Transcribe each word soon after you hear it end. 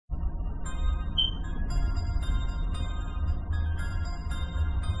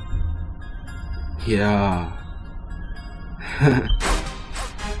Yeah.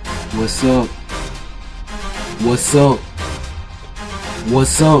 What's up? What's up?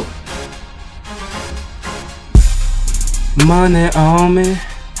 What's up? Money on me,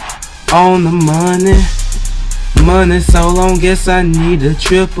 on the money. Money so long, guess I need a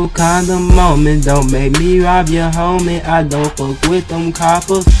triple condom moment. Don't make me rob your homie, I don't fuck with them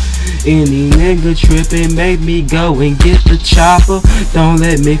coppers. Any nigga trippin', make me go and get the chopper. Don't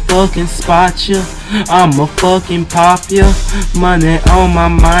let me fucking spot ya, I'ma fucking pop ya. Money on my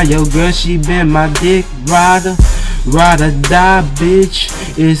mind, yo girl, she been my dick rider. Ride or die, bitch.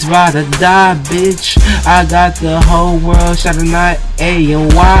 It's ride or die, bitch. I got the whole world shouting out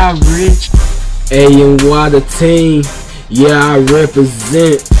A&Y rich. A&Y the team, yeah I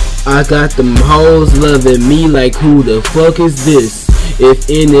represent. I got them hoes loving me like who the fuck is this? If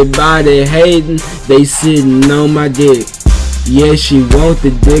anybody hating, they sitting on my dick. Yeah, she want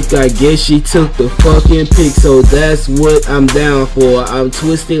the dick, I guess she took the fucking pic, so that's what I'm down for. I'm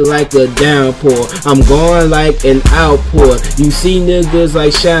twisted like a downpour, I'm going like an outpour. You see niggas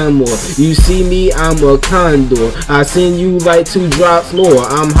like Shamor, you see me, I'm a condor. I send you like 2 drops more,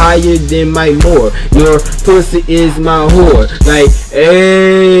 I'm higher than Mike Moore. Your pussy is my whore, like,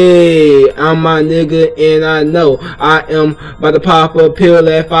 hey, I'm my nigga and I know I am about to pop a pill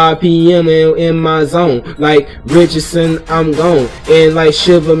at 5 p.m. and in my zone. Like Richardson, I'm gone. And like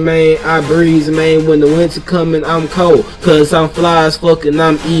Shiver, man, I breeze, man. When the winter coming, I'm cold, cause I'm fly as fuck and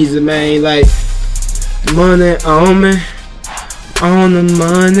I'm easy, man. Like, money on me, on the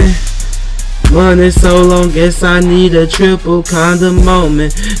money. Money so long, guess I need a triple condom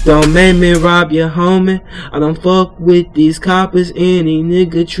moment. Don't make me rob your homie, I don't fuck with these coppers. Any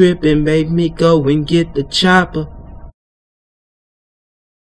nigga trippin', make me go and get the chopper.